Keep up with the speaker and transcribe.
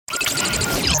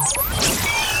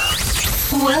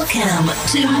Welcome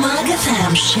to Mug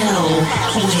FM Show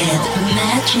with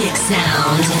Magic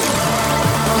Sound.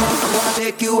 Wanna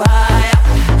take you higher.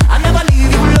 I never leave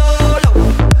you low,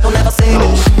 low. Don't ever say no.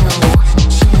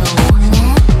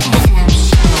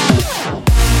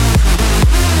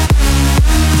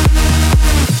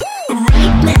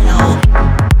 Right now,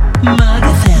 Mug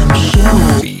FM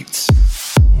Show. Beats.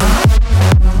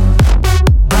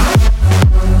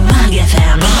 Mug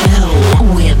FM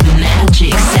Show with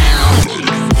Magic Sound.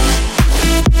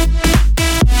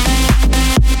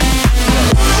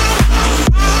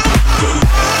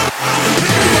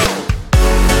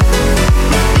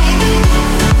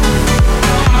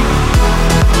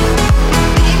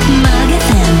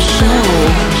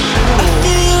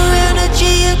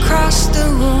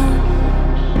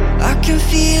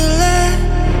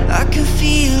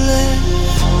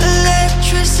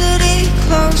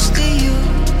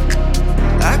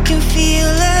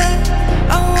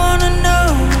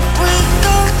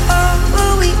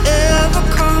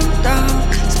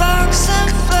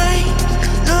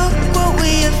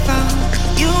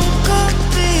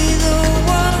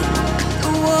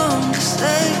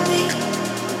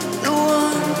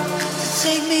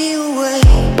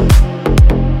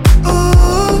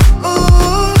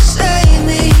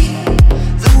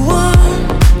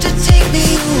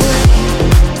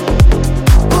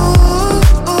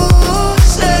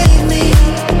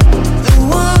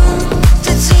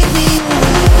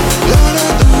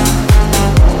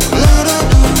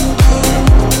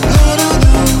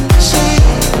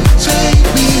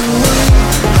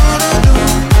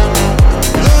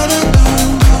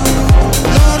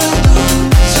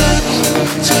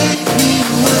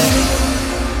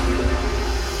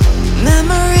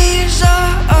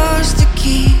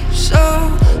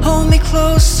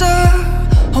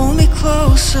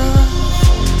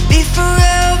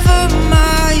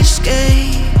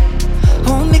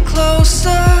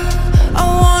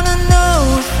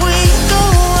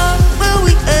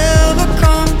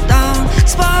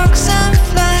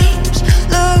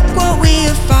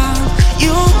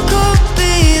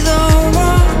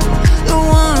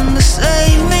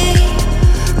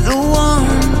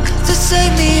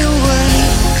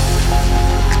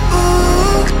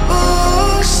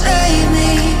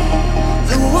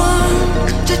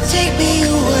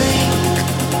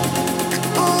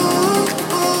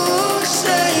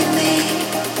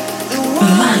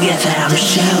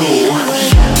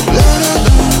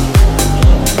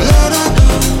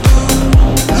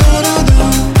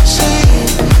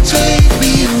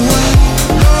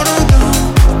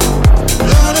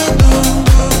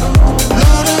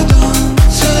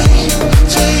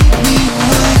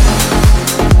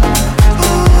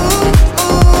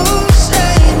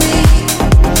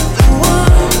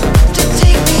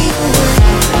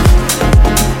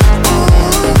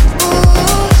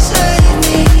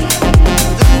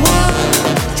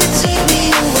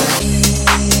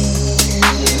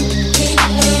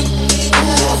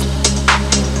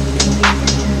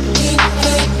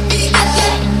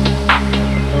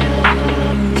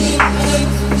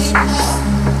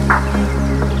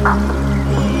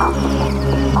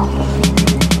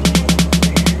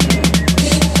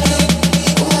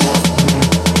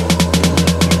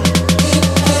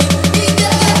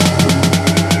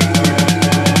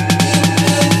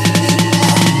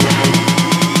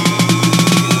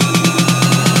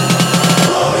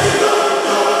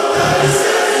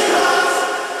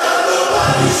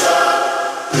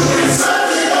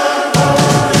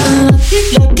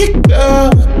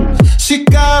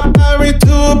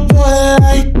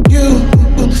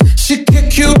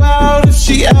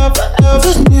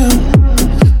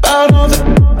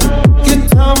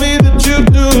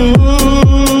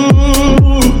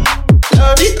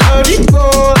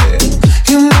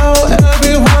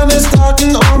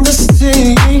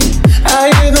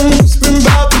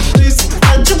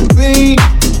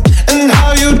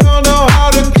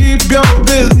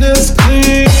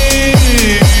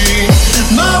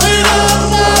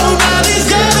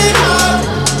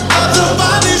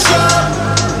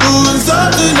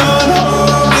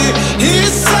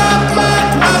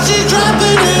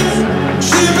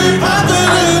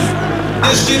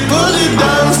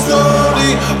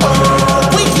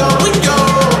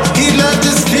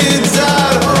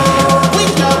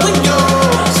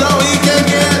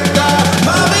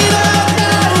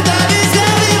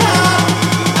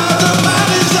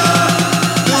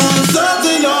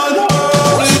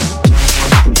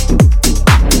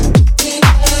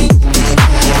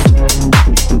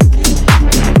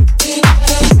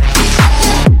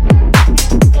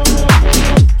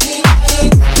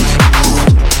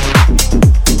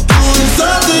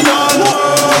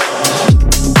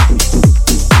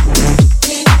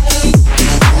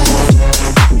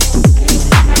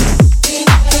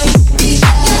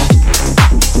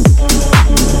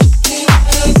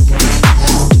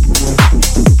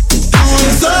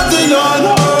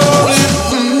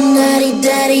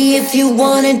 if you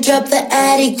wanna drop the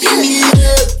attic. Give me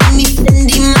love, give me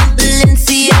Fendi, my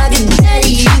Balenciaga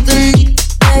daddy. You can need to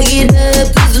bag it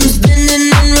up, cause I'm spending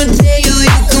on Rodeo.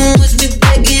 You can watch me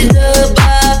back it up,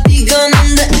 I'll be gone in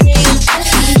the AM.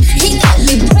 He got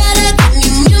me Prada, got me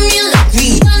Miu Miu like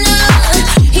Rihanna.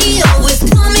 He always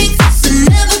call me cause I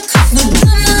never cook for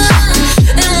drama.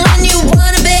 And when you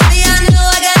want it, baby, I know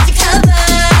I got you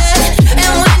covered.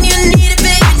 And when you need it,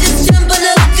 baby, just jump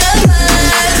under the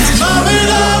covers. Mom it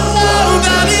up now,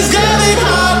 daddy's getting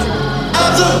hot.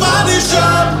 At the body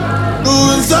shop,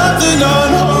 doing something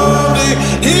unholy.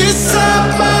 He's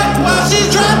sat back while she's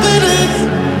dropping it.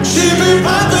 She be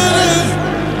popping it,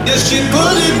 yeah, she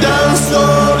put it down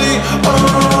slowly.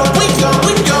 Oh, we go.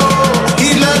 He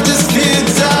left his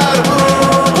kids out.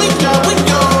 Oh, we go.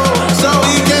 So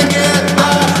he can get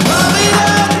that. Mom it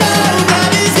up now,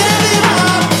 daddy's getting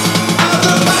hot. At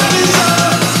the body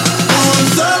shop, doing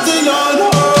something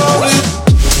unholy.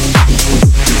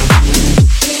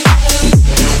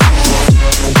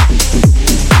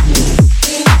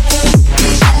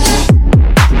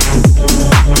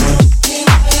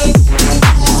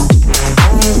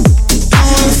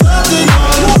 Doing something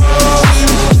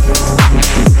unholy.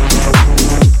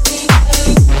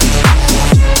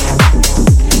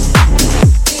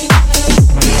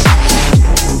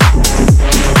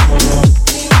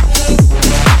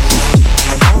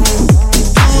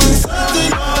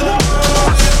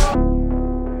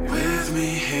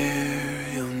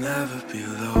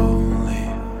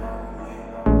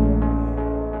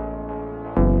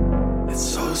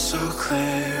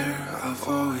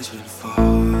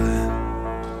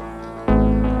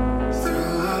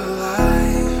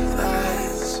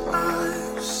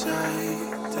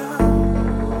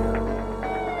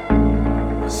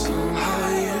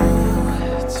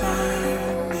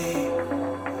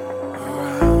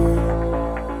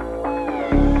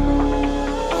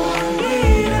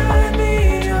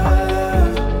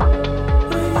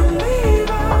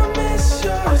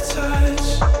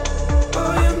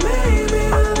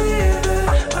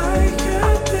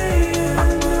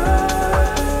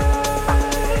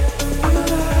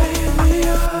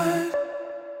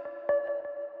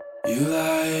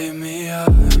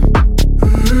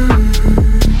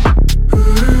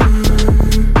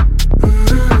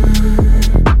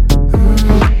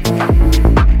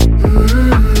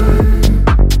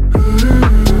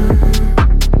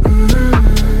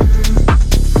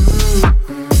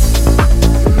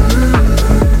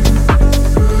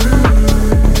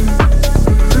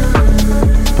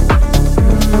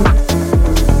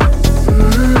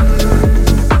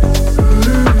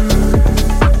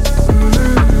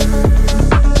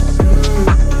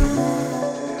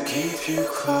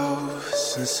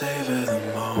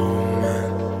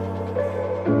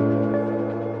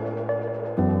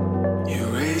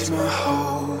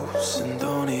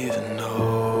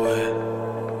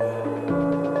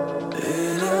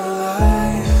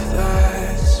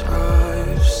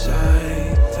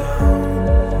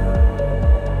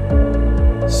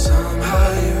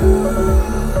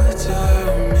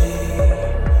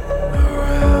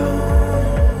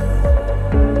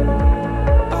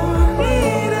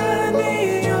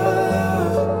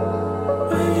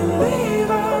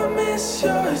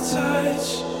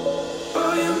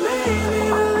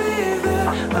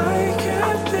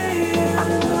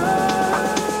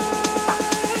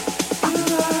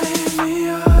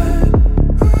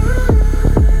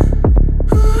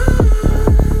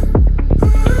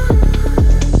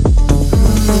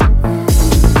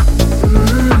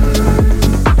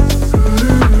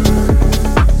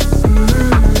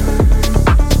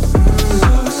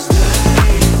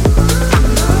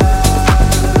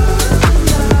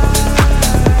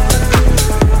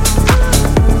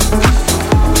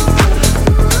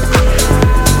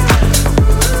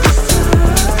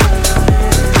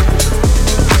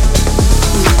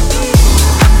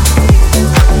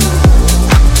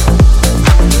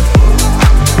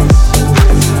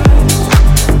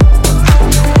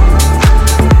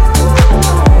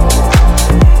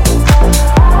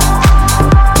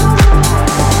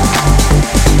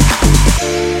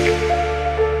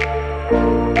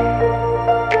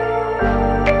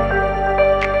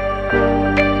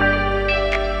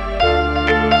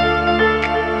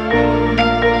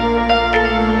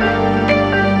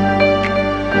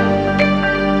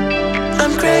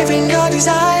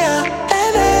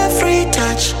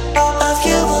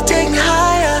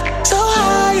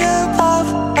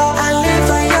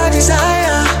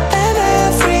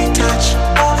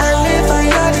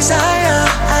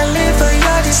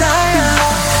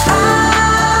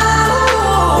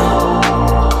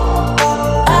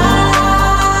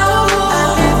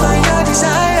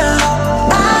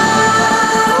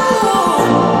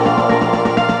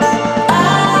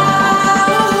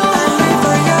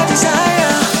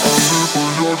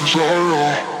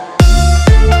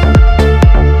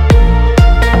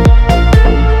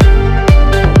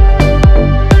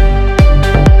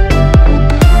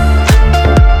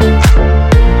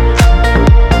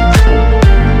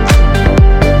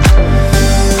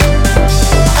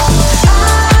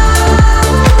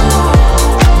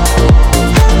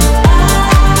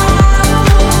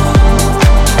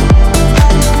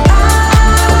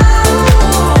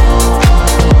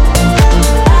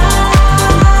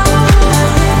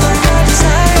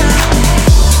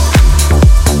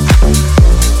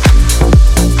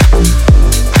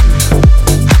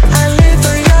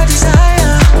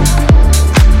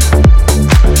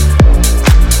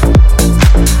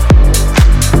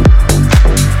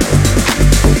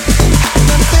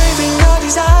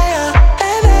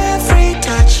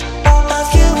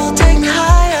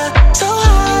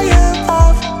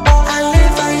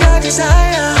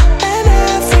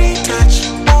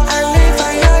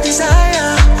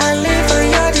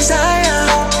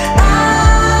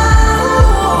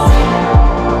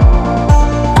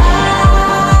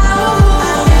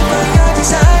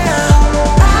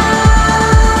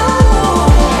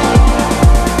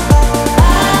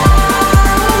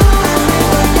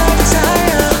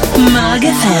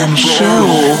 FM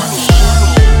show.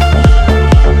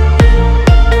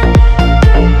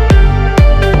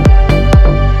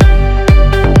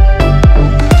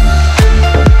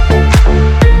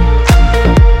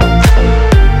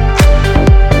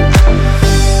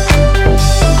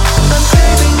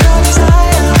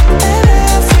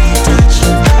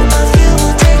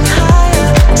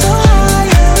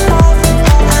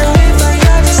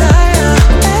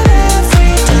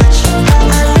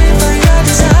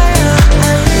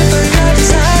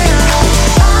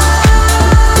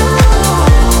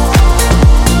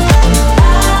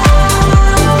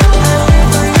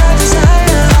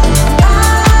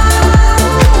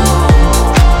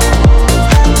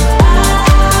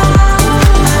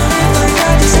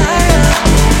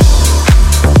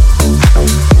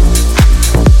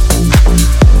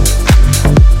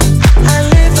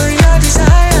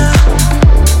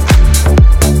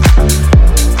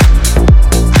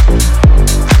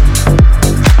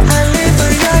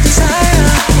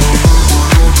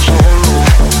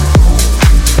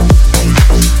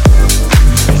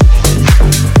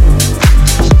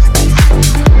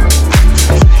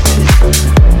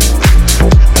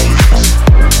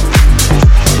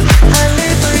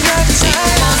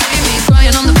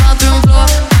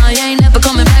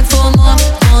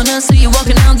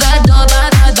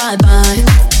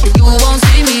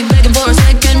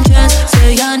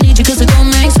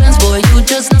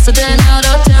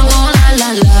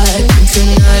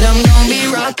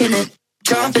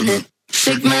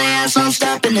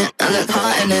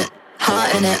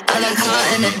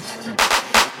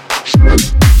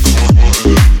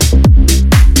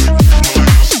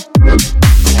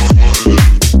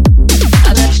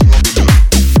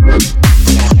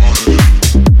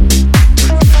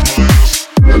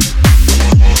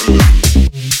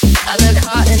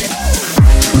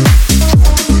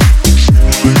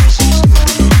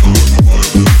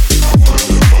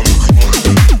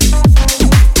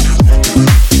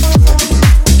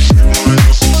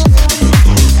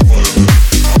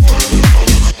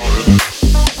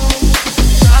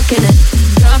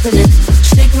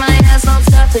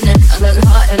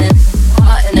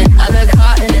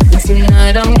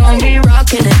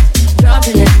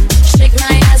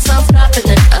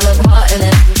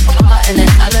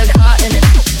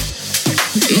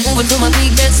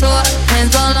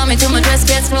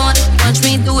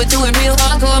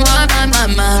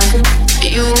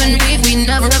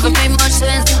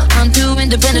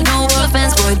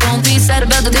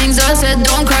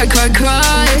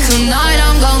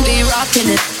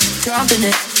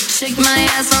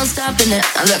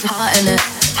 I look hot in it,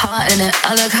 hot in it,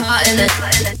 I look hot in it.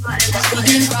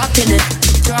 Keep rocking it,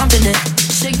 dropping it.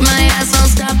 Shake my ass, I'm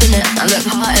stopping it. I look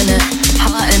hot in it,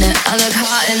 hot in it, I look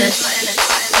hot in it.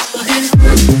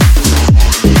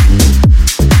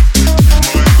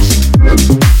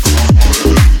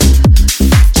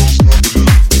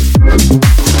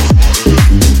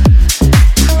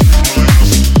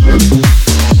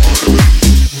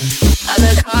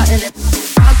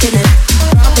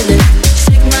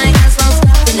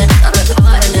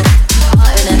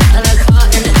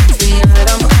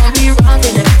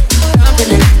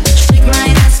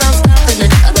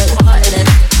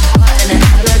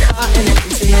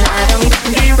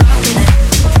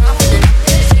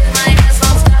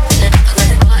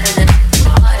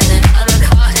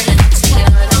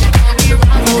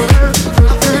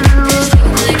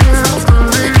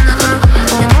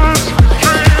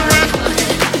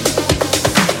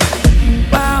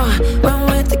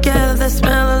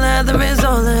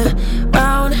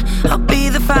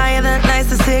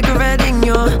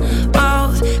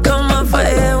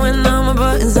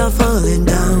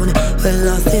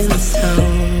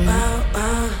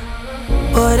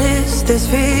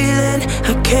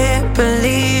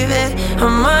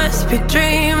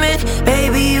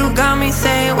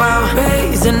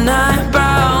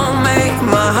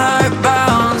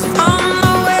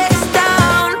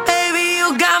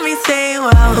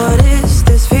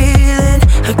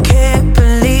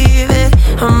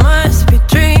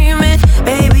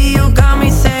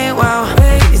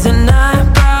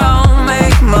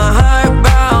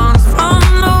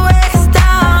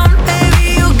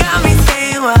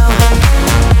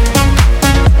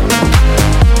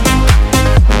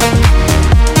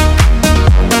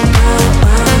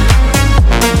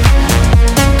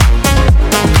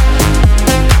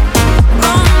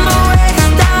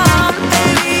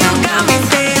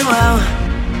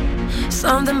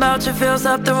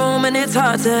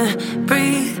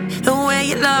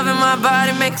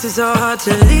 It's so hard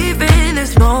to leave in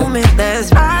this moment. Let's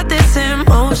ride this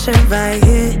emotion right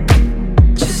here.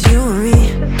 Just you and me.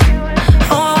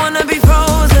 Oh, I wanna be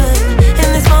frozen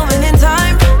in this moment.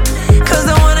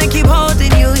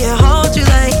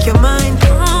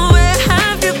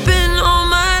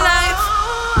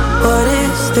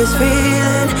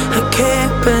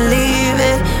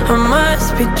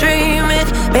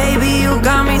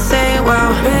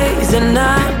 haze and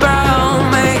night brown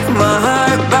make my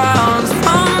heart bounce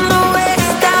from the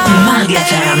waist down.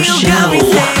 MAGFM You got me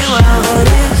Show. saying, wow, what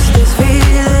is this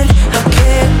feeling? I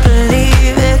can't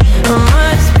believe it. I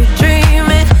must be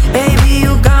dreaming. Baby,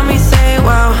 you got me saying,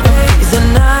 wow, haze and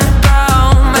night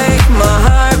brown make my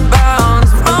heart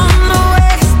bounce from the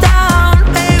waist down.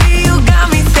 Baby, you got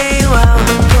me saying, wow,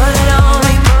 put it on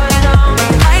me,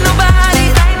 like nobody,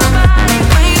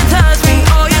 when you touch me,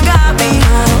 oh, you got me,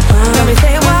 got me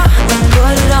saying, wow,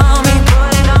 put it on me,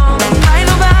 like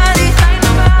nobody,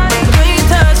 when you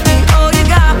touch me, oh, you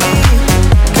got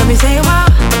me saying, wow.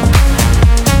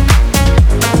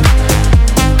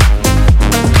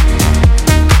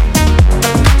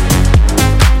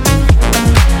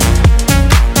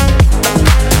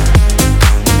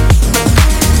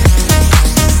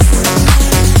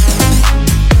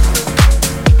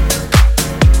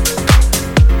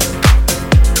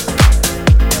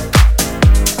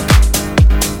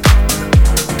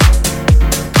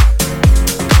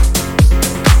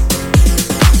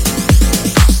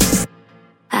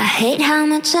 I hate how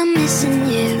much I'm missing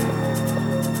you.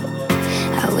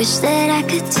 I wish that I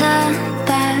could turn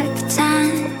back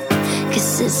time, 'cause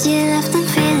since you left I'm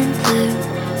feeling blue.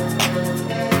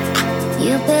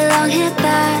 You belong here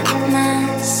by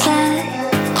my side.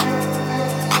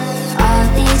 All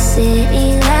these city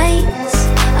lights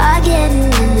are getting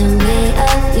in the way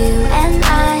of you and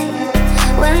I.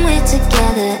 When we're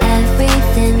together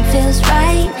everything feels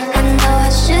right. I know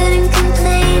I shouldn't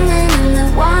complain when I'm the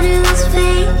one who lost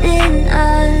faith in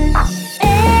us.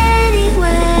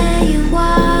 Anywhere you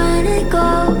wanna go,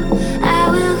 I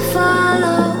will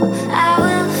follow, I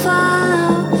will follow.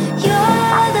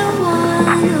 You're the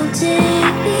one who'll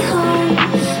take me home.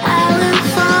 I will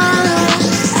follow,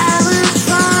 I will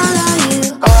follow you.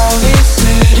 All these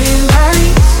city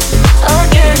lights are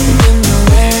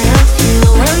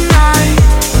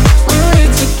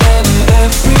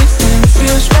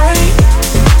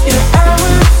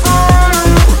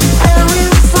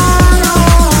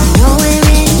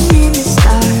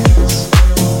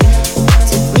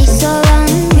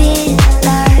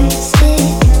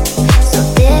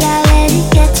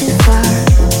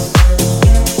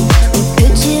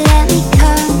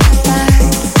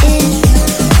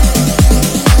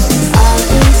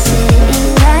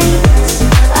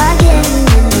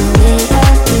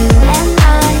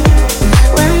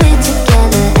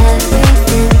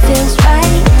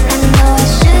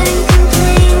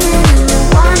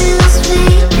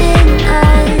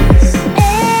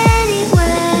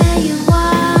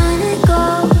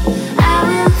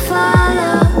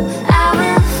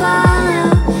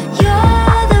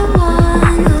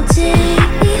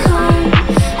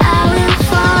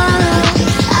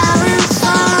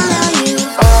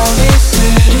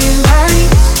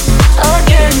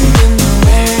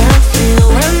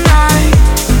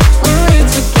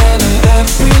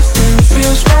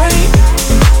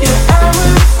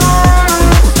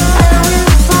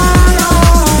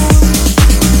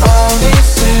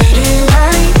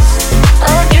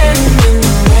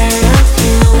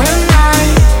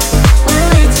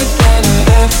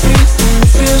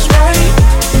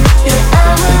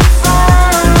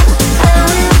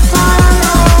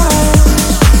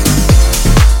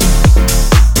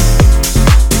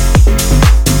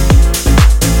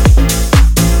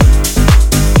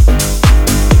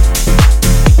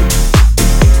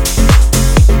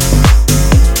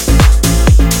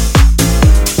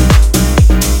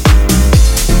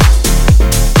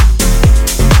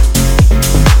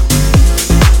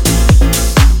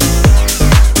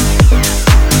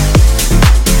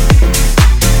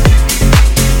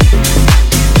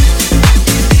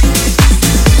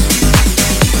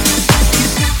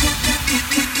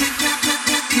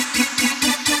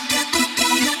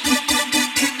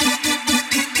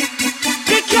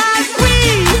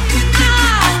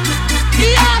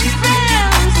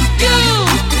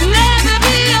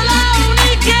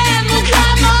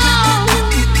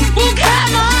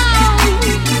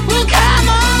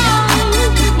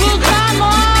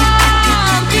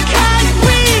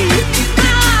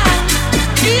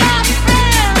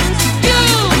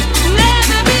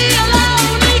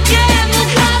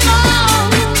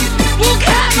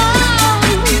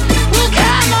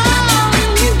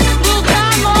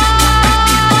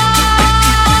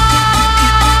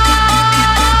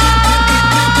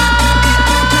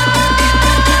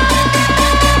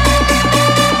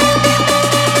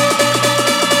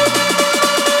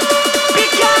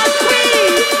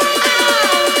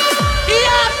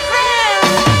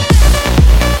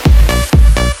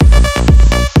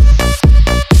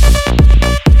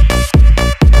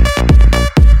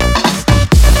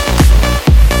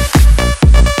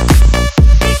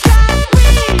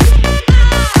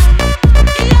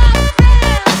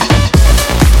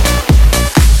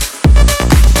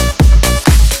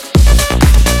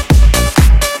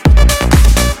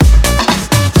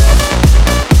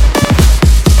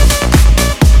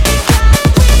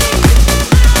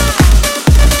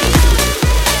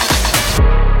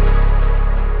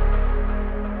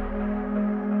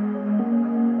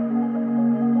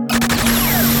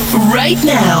Right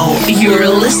now, you're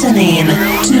listening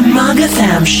to Mug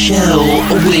FM Show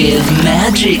with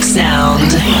Magic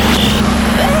Sound.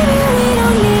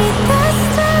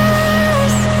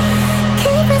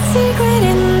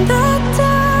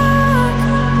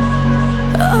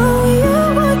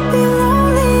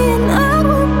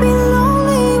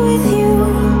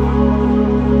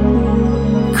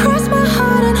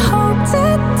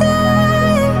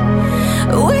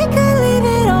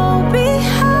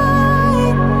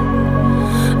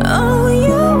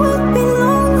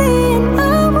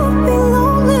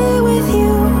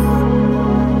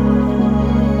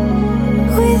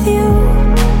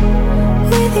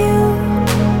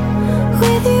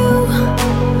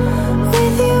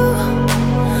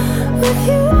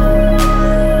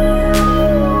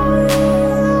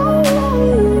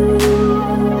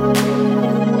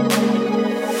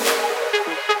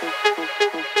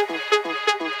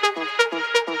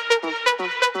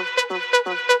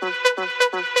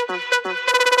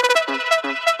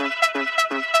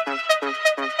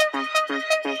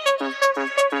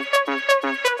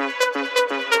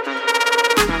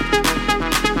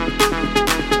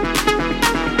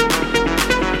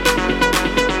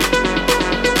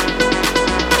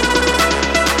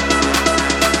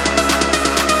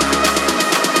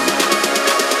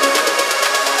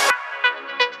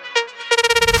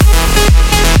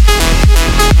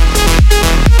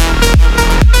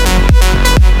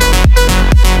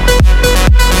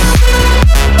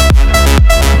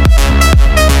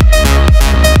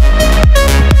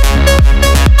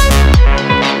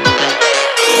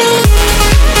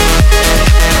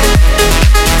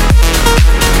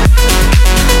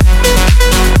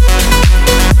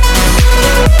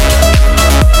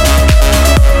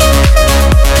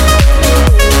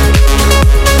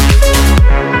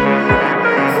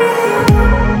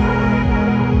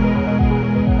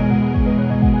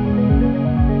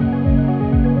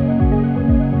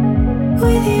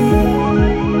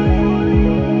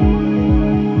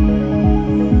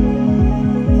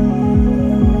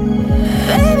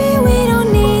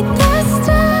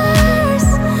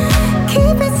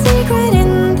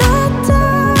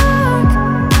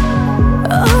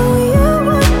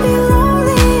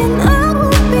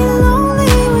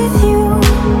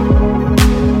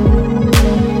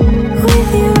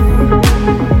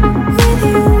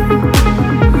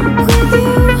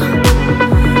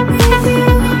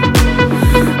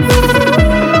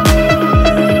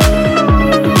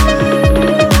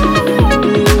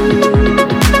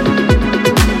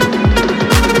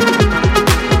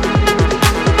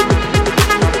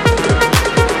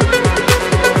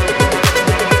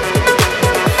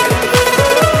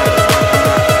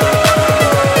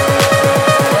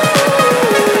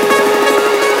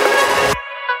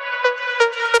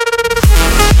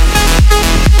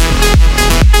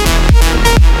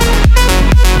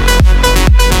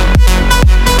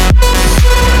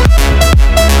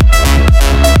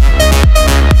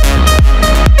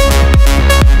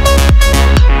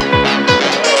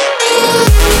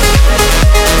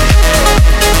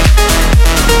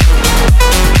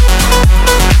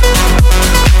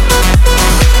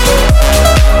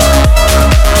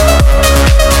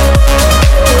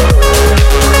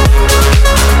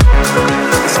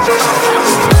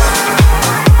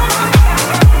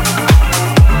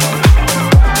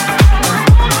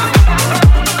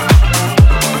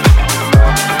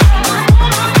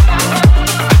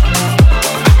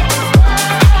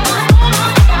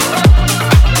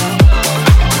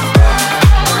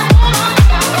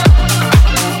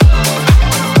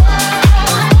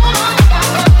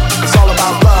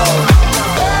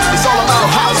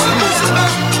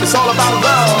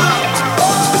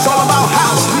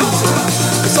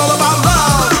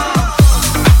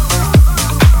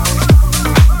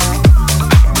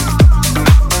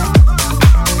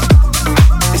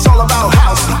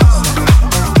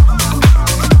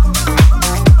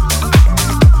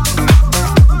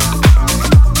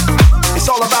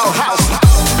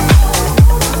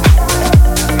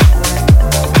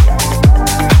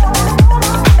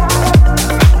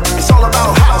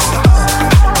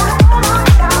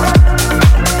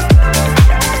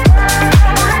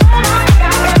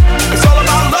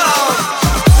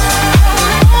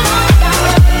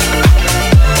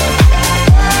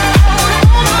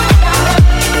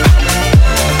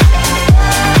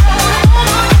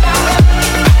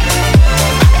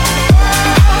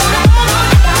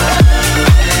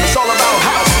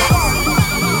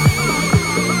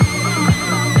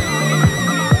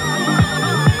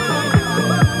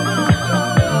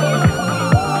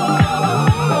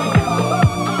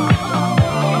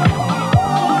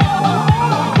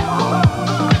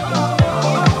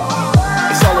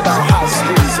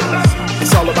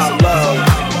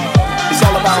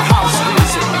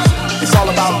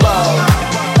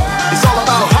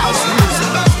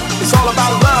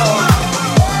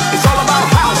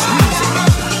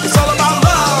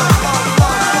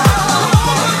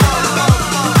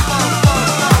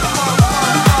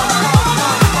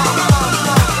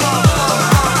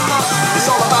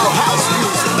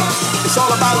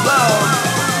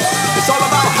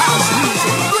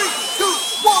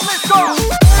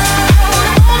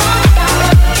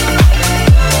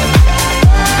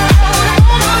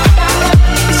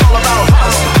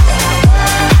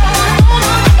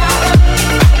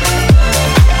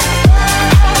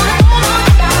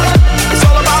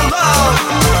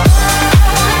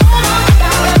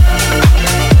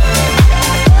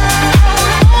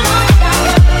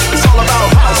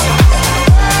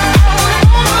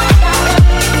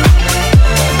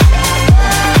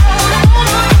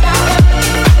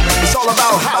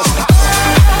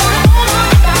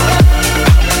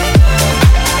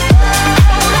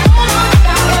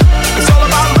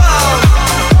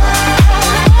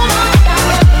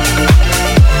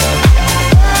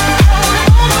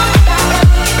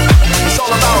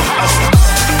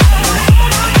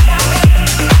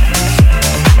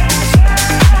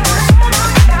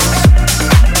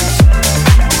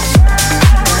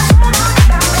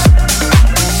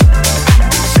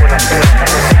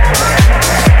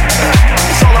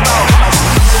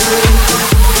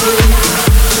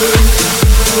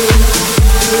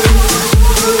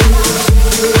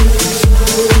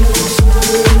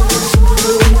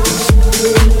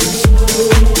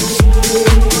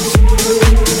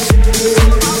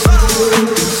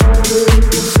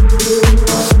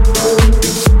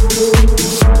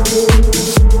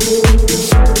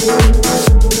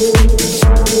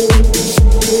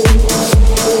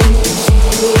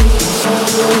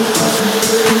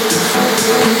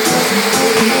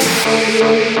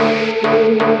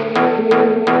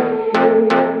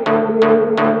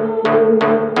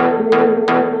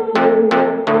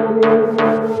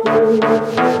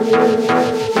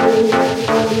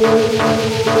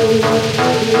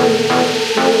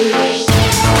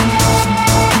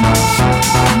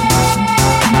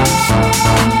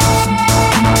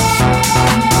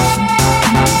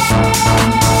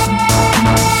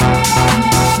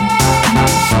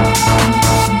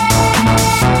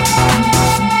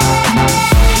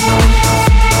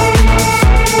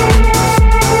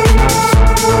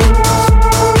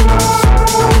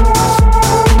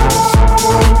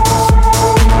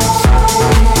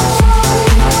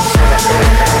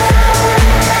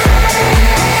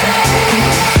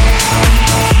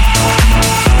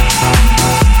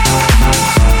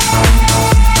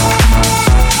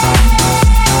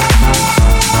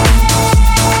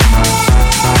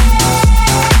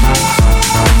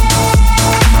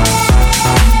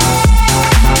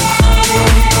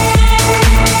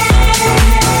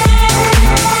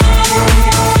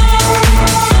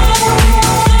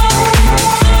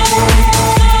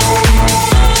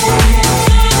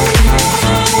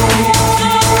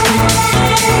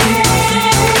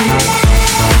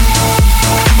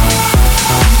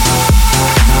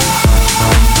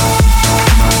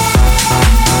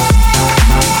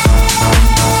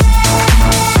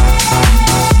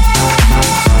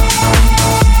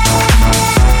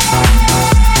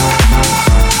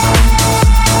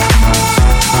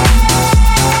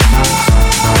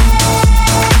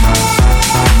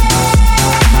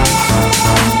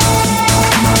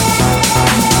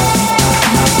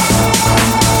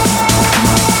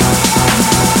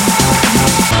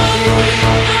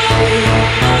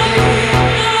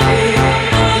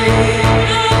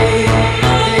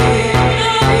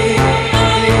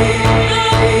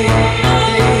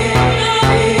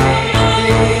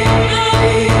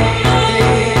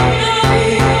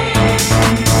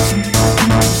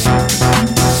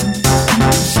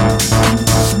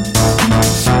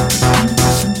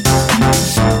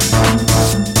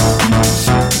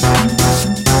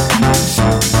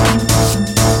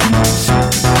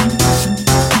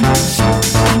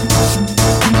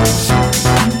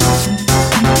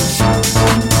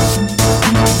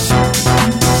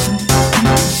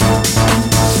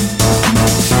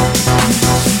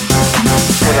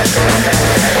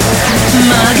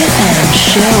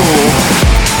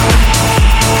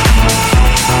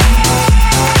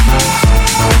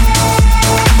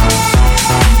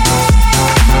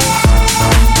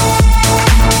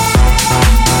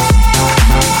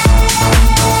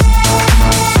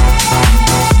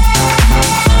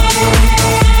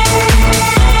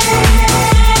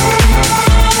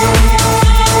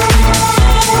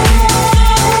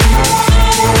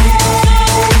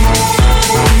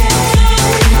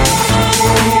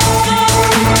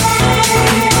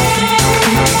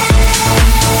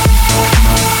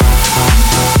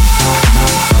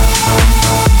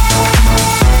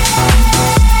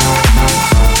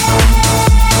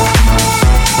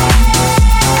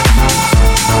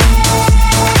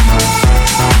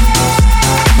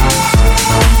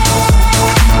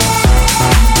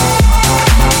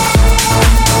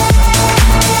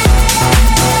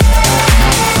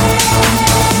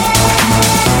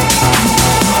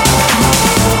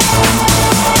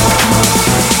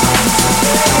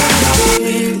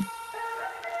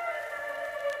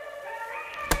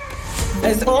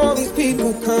 As all these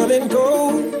people come and go,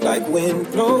 like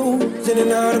wind blows in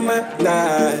and out of my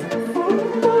life.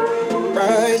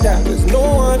 Right now, there's no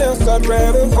one else I'd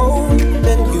rather hold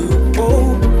than you,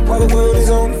 oh, while the world is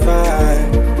on fire.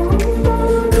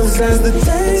 Cause as the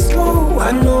days go,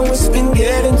 I know it's been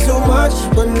getting too much,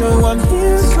 but no, I'm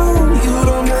here, so you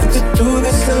don't have to do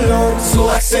this alone. So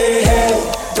I say, hey,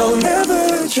 don't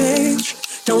ever change,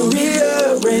 don't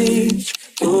rearrange,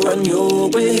 you're on your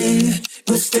way.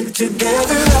 We'll stick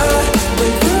together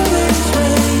when feelings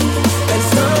rain and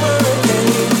summer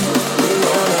came. We're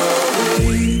on our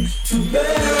way to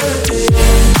better days.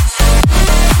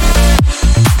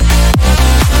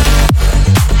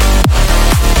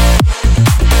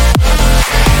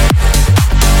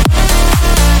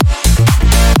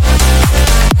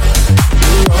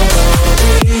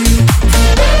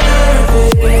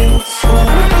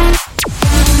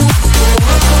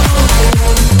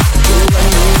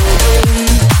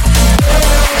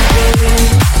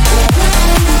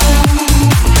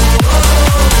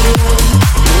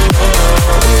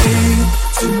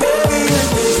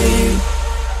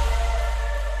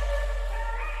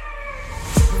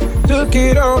 Took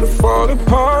it all to fall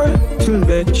apart, to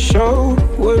let you show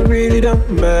what really don't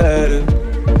matter.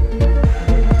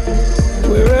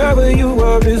 Wherever you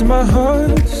are is my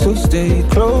heart, so stay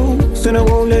close and I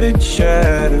won't let it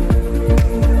shatter.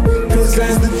 Cause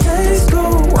as the days go,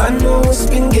 I know it's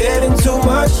been getting too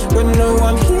much, but no,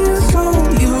 I'm here, so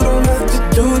you don't have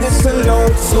to do this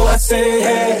alone. So I say,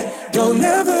 hey, don't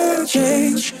ever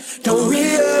change, don't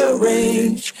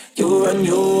rearrange, you're on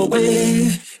your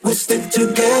way. We'll stick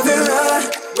together, I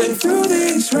went through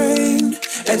this rain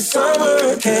and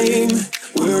summer came.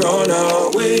 We're on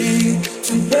our way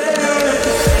to better.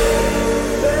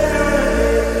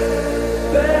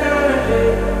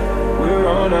 We're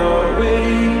on our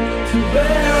way to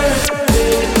better.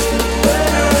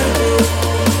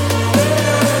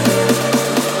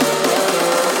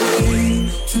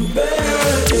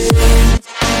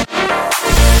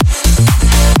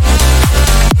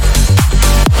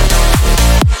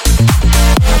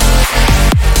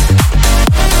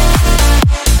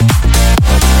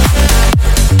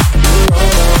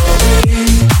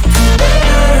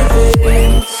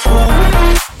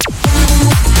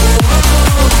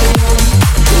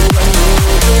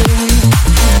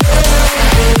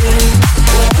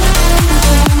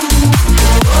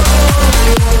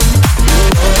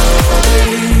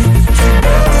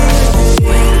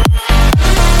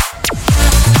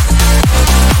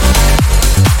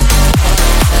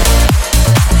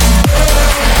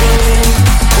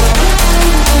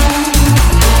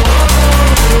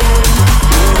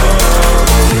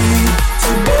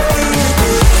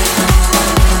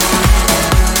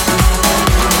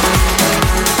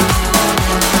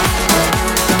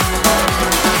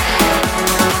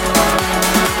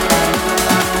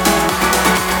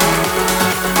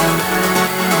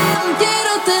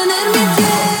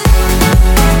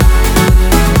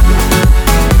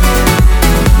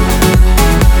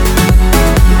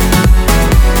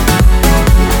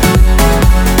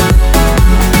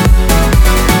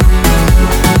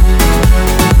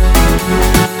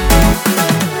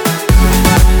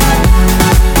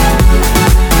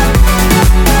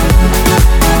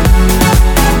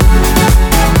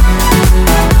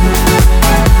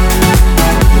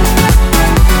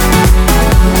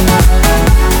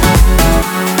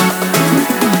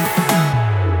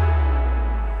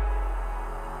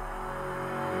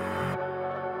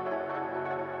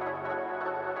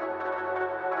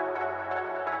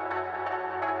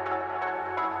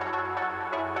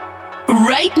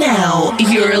 Right now,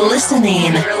 you're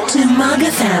listening to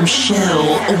Magafam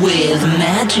Show with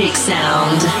Magic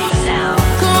Sound.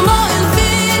 Como el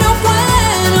vino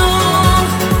bueno,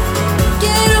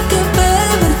 quiero que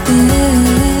beberte.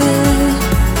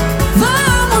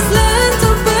 Vamos lento,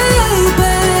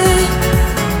 baby.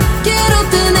 Quiero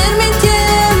tener mi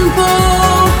tiempo.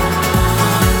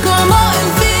 Como el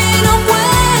vino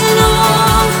bueno,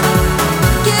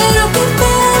 quiero que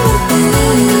beberte.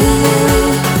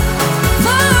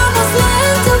 Vamos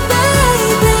lento,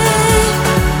 baby.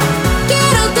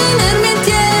 Quiero tener mi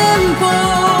tiempo.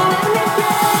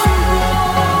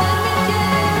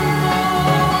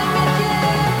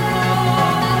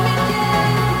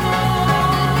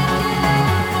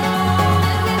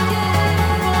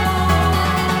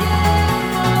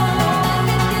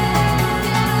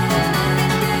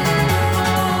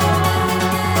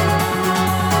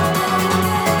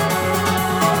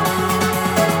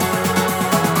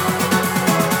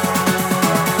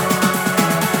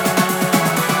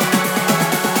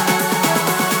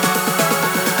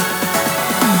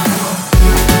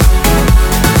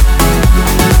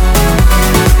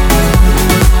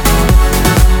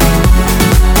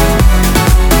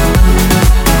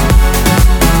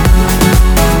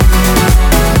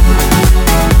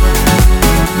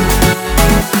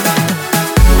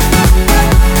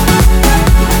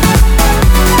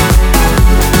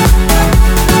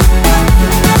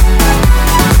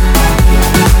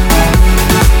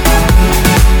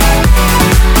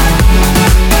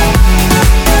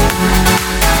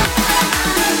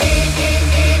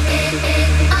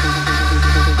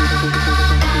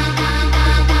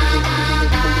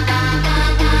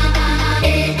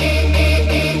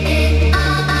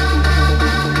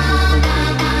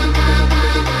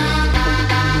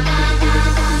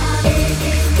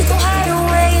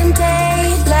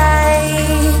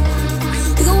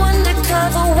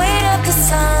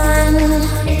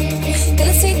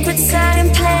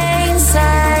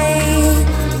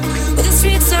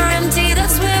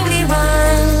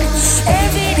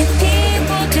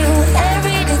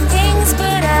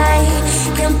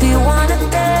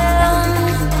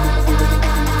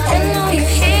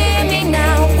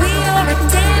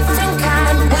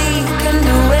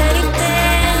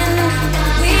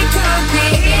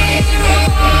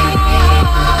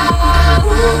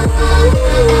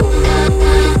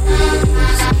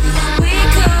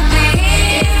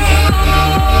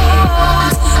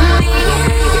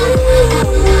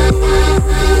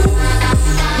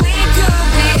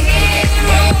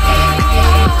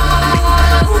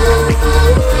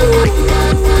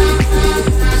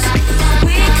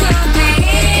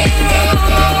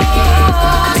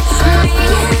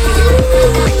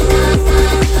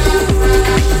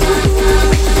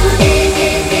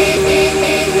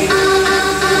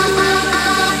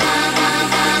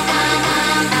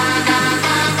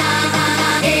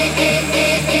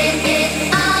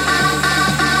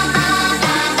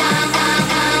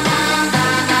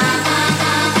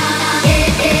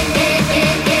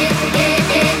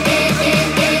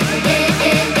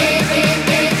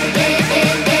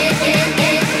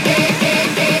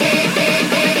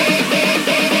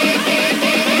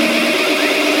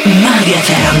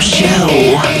 MagFM Show.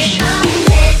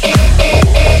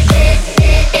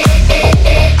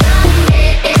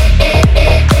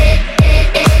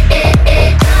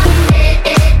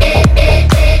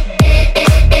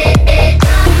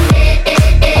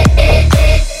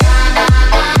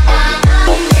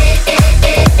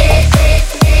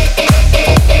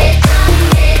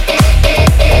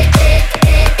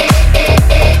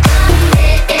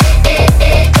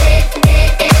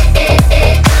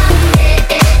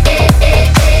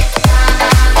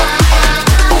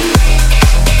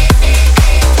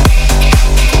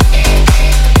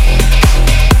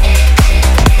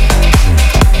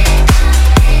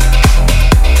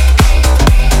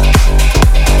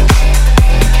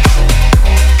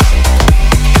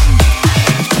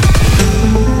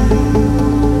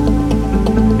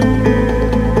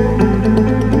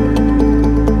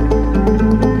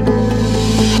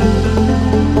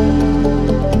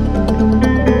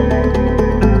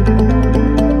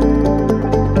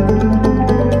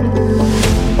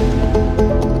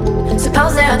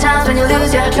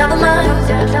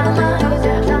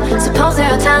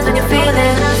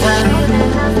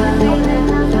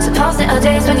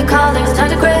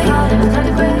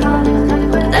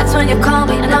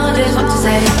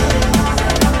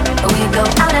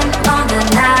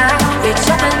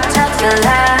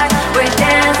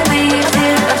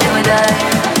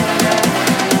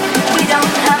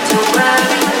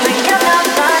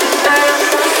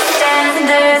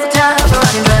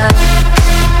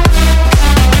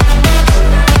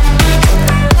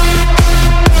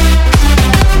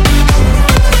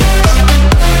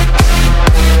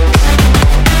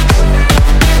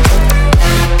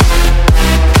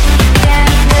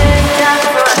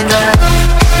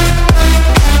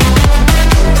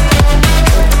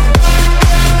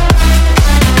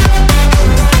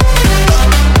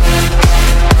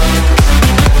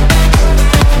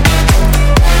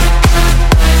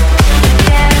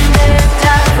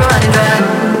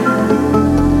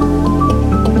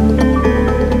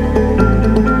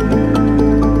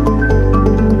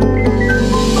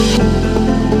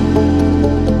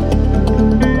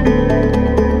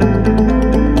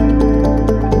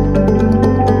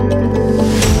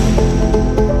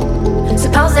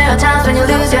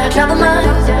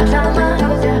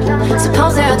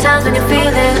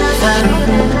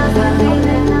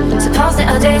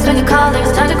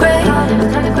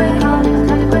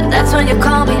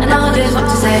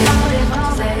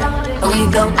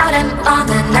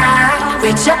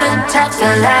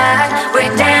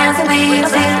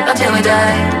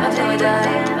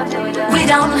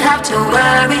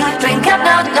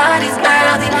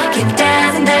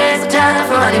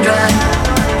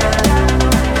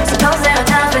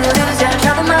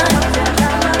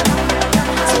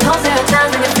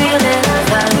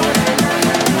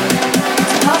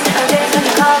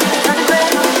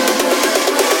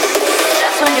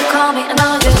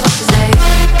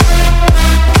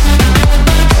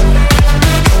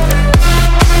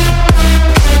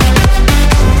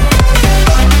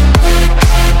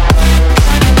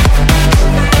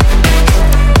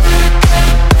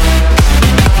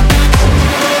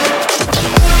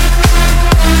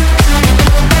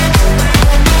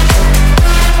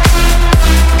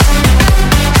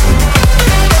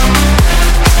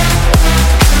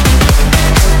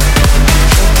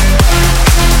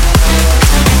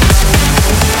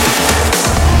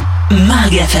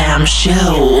 MagFM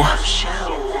Show.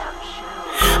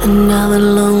 Another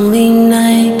lonely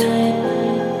night.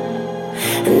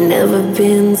 I've never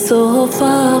been so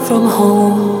far from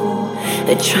home.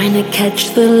 Trying to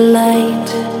catch the light,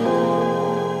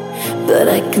 but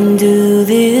I can do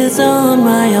this on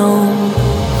my own.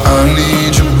 I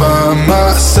need you by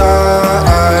my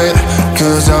side,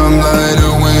 'cause I'm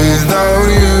lighter without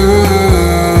you.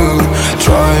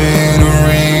 Trying to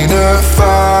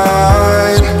redefine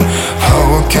how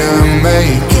I can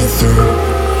make it through.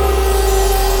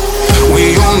 We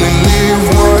only live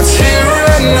once here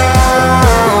and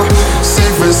now.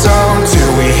 Safer zone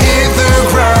till we hit the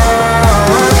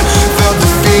ground. Felt the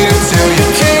fear till you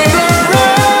came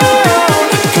around.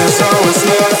 'Cause I was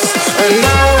lost and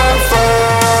now I'm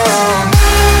found.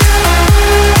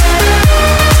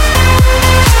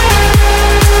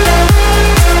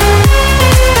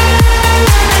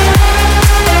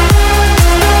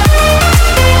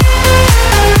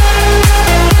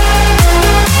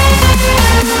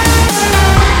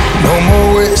 No more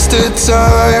wasted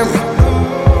time.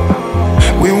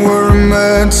 We were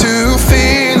meant to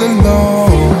feel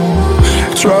alone.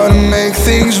 Try to make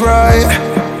things right,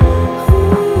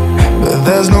 but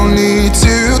there's no need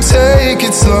to take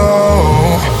it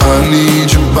slow. I need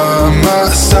you by my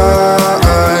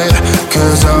side,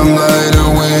 'cause I'm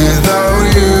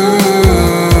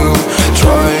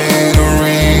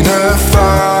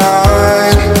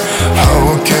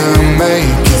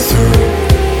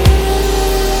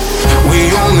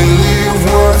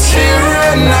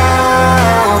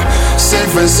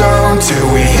safer zone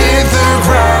till we hit the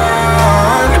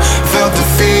ground. Felt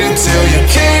defeated till you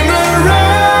came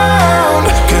around.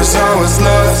 'Cause I was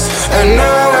lost and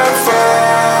now I'm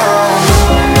found.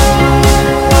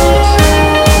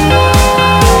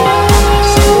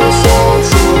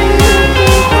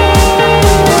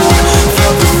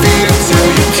 Felt defeated till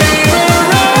you came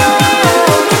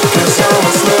around. 'Cause I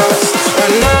was lost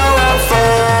and now I'm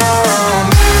found.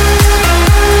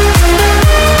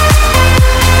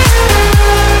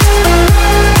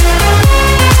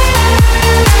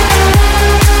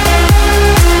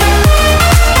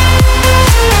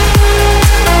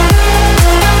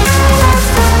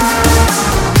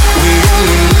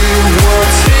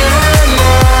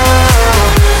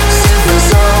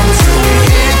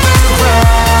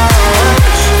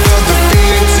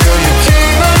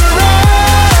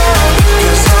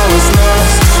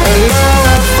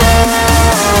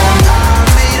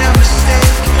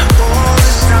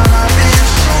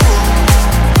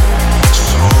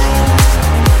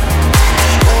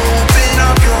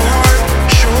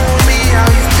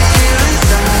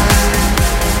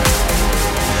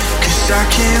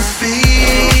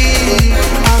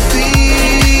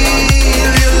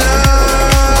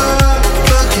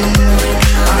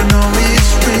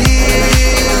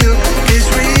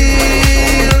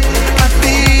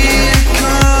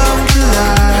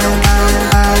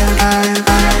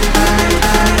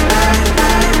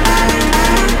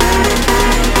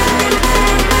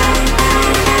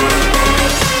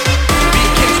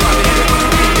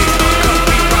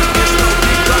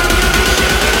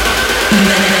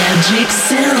 Magic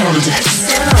Sound.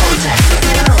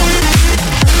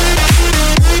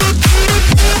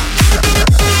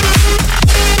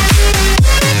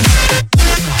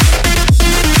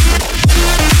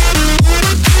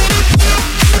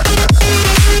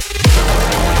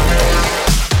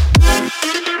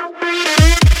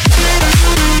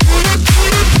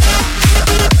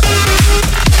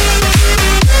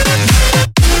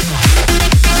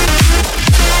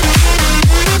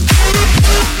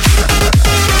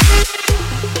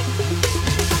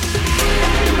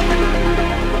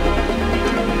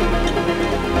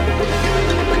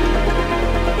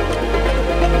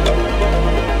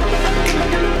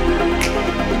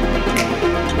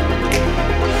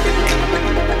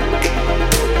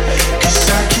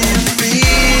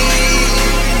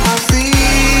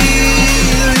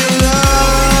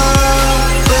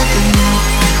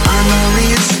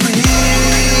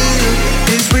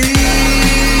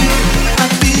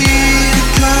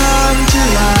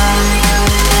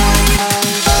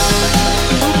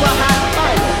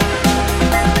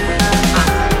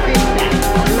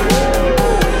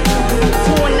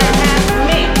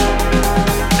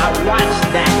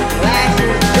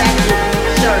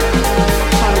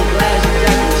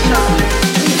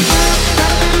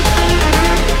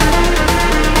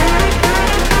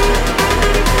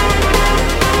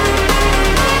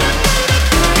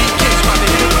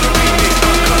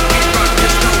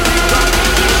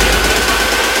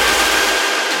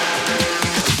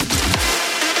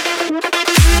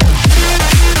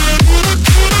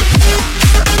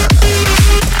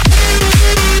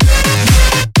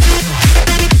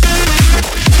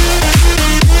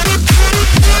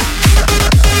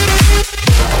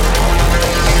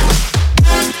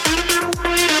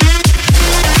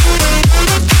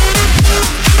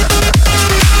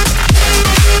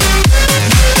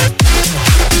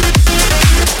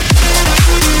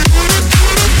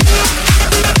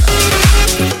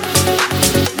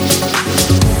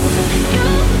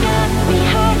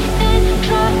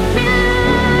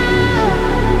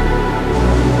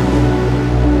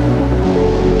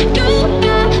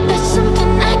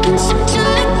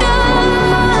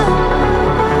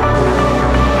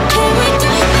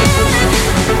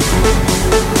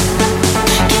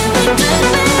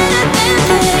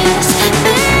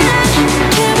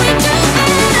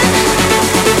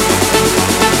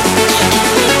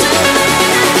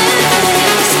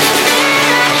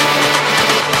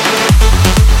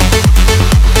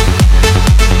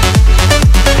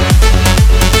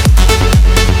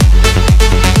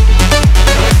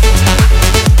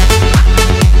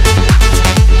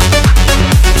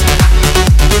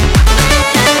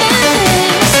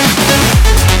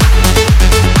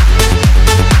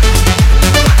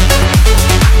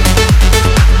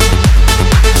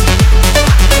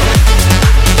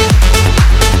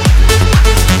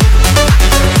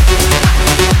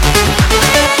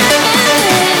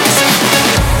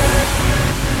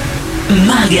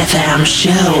 MagFM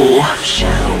Show.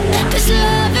 This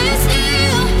love is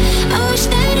new. I wish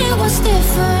that it was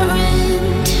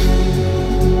different.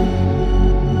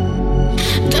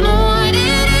 Don't know what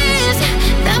it is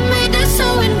that made us so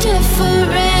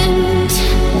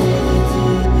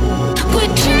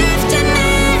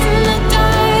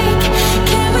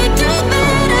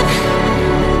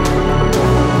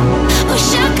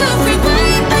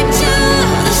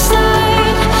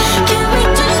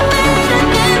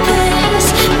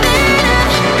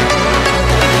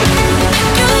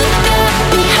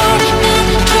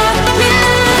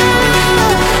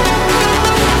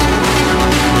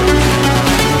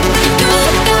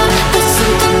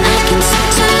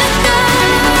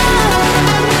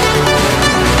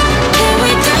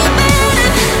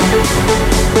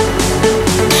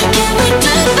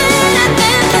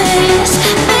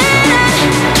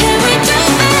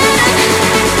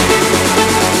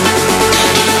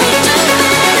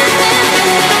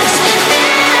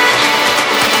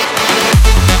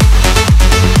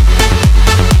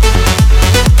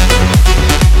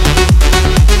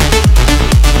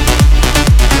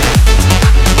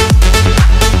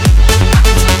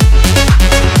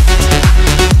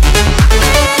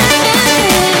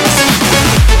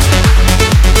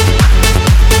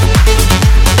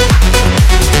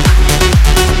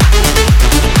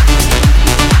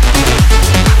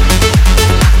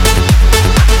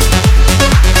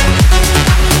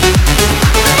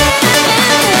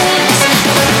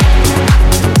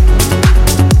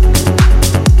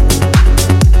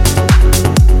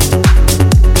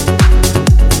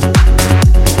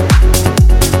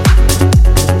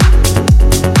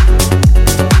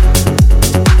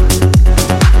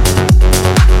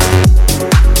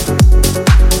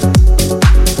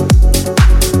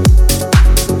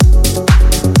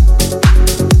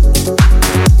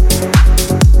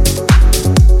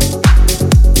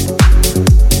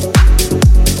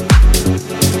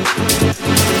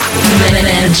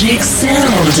Magic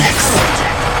Sound.